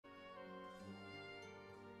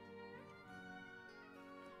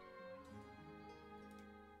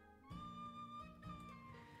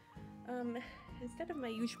Instead of my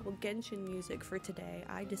usual Genshin music for today,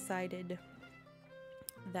 I decided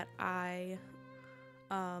that I,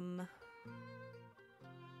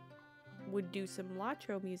 would do some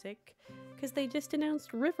Latro music, because they just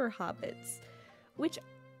announced River Hobbits, which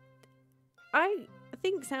I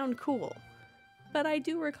think sound cool, but I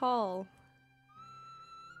do recall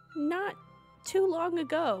not too long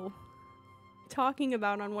ago talking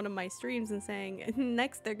about on one of my streams and saying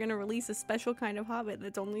next they're gonna release a special kind of hobbit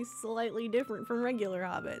that's only slightly different from regular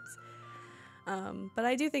hobbits. But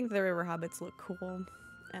I do think the river hobbits look cool,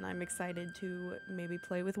 and I'm excited to maybe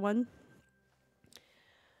play with one.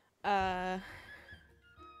 I've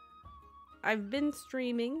been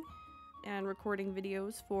streaming and recording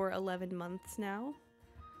videos for 11 months now,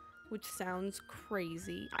 which sounds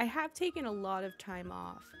crazy. I have taken a lot of time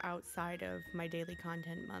off outside of my daily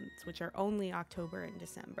content months, which are only October and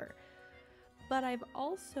December. But I've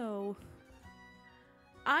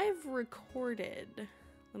recorded,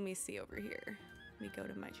 let me see over here. Let me go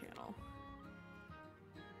to my channel.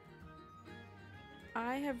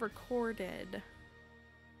 I have recorded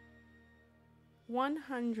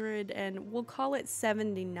 100 and we'll call it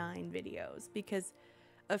 79 videos, because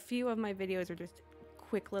a few of my videos are just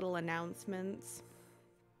quick little announcements,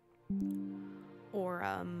 or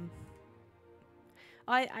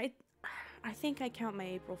I think I count my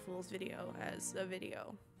April Fool's video as a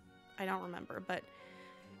video. I don't remember, but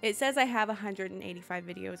it says I have 185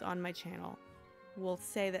 videos on my channel. We'll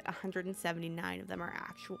say that 179 of them are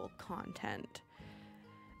actual content.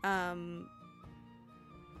 And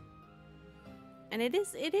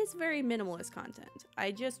it is very minimalist content.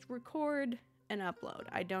 I just record and upload.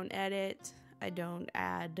 I don't edit. I don't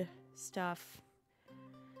add stuff,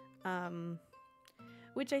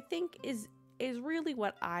 which I think is really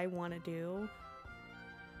what I want to do,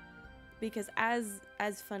 because as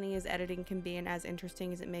funny as editing can be and as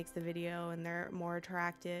interesting as it makes the video, and they're more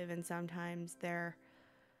attractive, and sometimes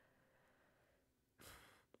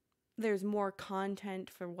there's more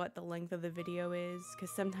content for what the length of the video is,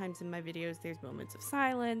 because sometimes in my videos there's moments of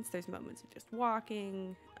silence, there's moments of just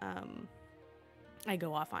walking, I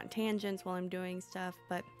go off on tangents while I'm doing stuff,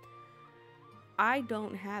 but I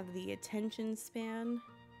don't have the attention span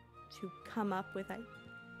to come up with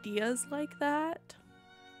ideas like that.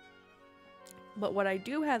 But what I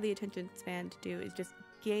do have the attention span to do is just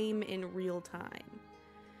game in real time.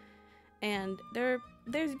 And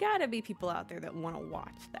there's gotta be people out there that want to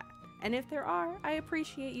watch that. And if there are, I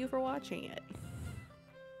appreciate you for watching it.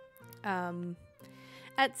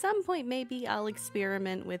 At some point, maybe I'll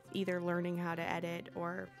experiment with either learning how to edit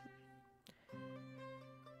or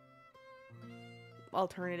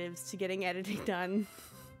alternatives to getting editing done.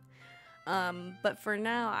 But for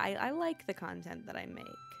now, I like the content that I make,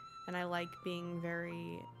 and I like being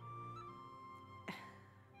very...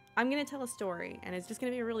 I'm gonna tell a story, and it's just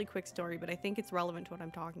gonna be a really quick story, but I think it's relevant to what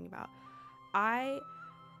I'm talking about. I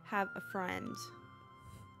have a friend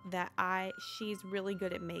that she's really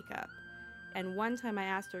good at makeup. And one time I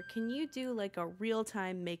asked her, can you do like a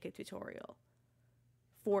real-time makeup tutorial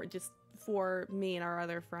for me and our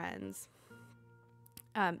other friends?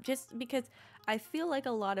 Just because I feel like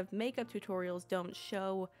a lot of makeup tutorials don't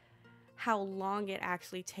show how long it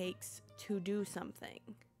actually takes to do something,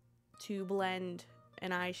 to blend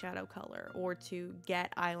an eyeshadow color or to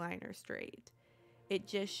get eyeliner straight. It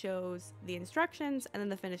just shows the instructions and then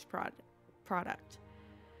the finished product.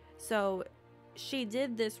 So she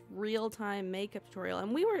did this real-time makeup tutorial,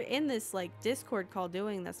 and we were in this like Discord call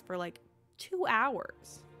doing this for like 2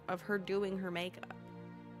 hours of her doing her makeup.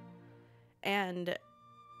 And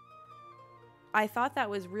I thought that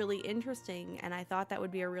was really interesting, and I thought that would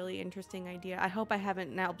be a really interesting idea. I hope I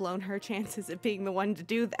haven't now blown her chances at being the one to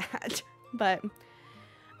do that. But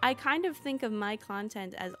I kind of think of my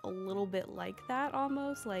content as a little bit like that,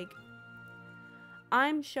 almost. Like,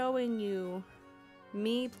 I'm showing you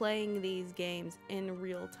me playing these games in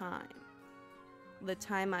real time. The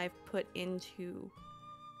time I've put into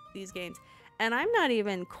these games. And I'm not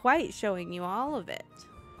even quite showing you all of it.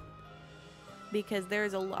 Because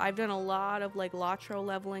I've done a lot of like Latro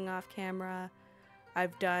leveling off camera.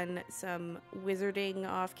 I've done some wizarding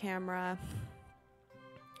off camera.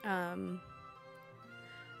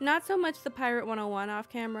 Not so much the Pirate 101 off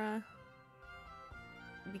camera,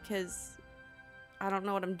 because I don't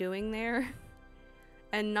know what I'm doing there.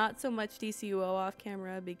 And not so much DCUO off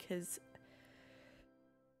camera, because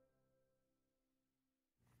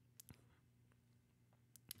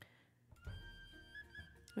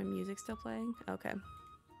my music still playing? Okay.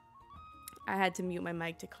 I had to mute my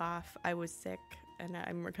mic to cough. I was sick and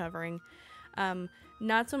I'm recovering.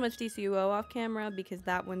 Not so much DCUO off camera, because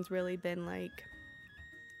that one's really been like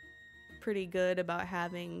pretty good about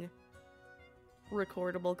having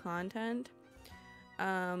recordable content.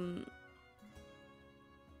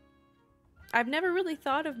 I've never really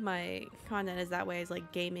thought of my content as that way, as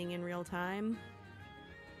like gaming in real time.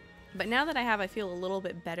 But now that I have, I feel a little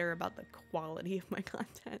bit better about the quality of my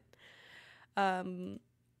content.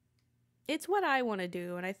 It's what I want to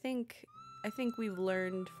do, and I think we've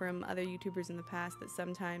learned from other YouTubers in the past that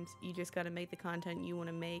sometimes you just got to make the content you want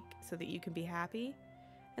to make so that you can be happy,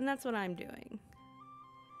 and that's what I'm doing.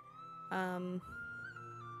 I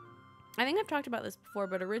think I've talked about this before,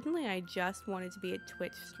 but originally I just wanted to be a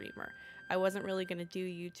Twitch streamer. I wasn't really going to do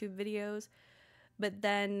YouTube videos, but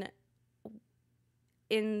then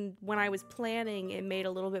when I was planning, it made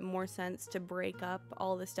a little bit more sense to break up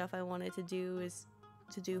all the stuff I wanted to do, is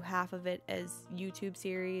to do half of it as YouTube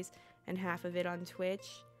series and half of it on Twitch,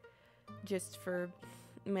 just for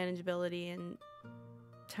manageability and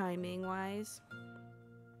timing wise.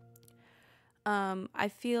 I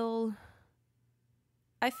feel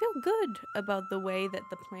good about the way that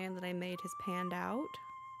the plan that I made has panned out.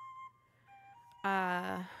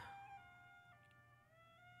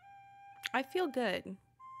 I feel good.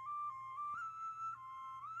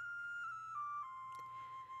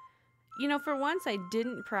 You know, for once I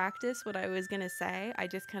didn't practice what I was gonna say. I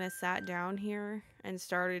just kind of sat down here and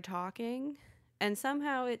started talking, and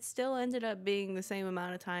somehow it still ended up being the same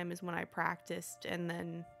amount of time as when I practiced, and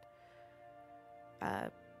then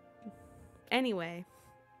anyway,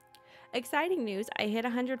 exciting news. I hit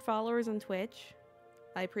 100 followers on Twitch.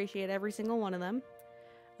 I appreciate every single one of them.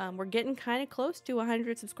 We're getting kind of close to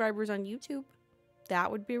 100 subscribers on YouTube.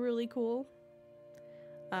 That would be really cool.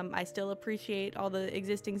 I still appreciate all the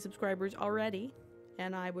existing subscribers already,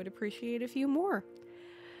 and I would appreciate a few more.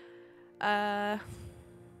 I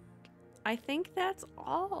think that's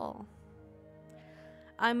all.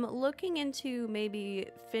 I'm looking into maybe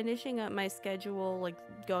finishing up my schedule, like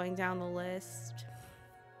going down the list,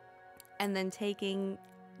 and then taking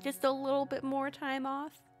just a little bit more time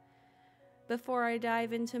off before I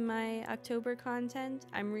dive into my October content.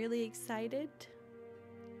 I'm really excited.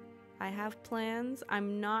 I have plans.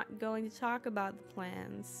 I'm not going to talk about the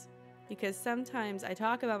plans because sometimes I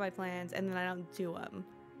talk about my plans and then I don't do them.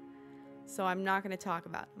 So I'm not going to talk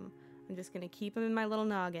about them. I'm just going to keep them in my little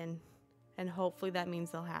noggin, and hopefully that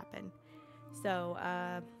means they'll happen. So,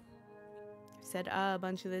 I said a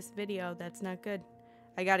bunch of this video. That's not good.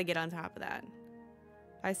 I got to get on top of that.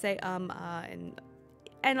 I say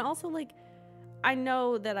and also, like, I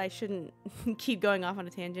know that I shouldn't keep going off on a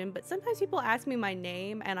tangent, but sometimes people ask me my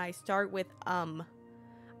name and I start with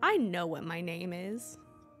I know what my name is.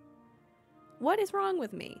 What is wrong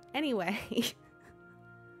with me? Anyway,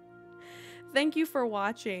 thank you for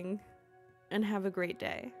watching and have a great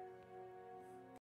day.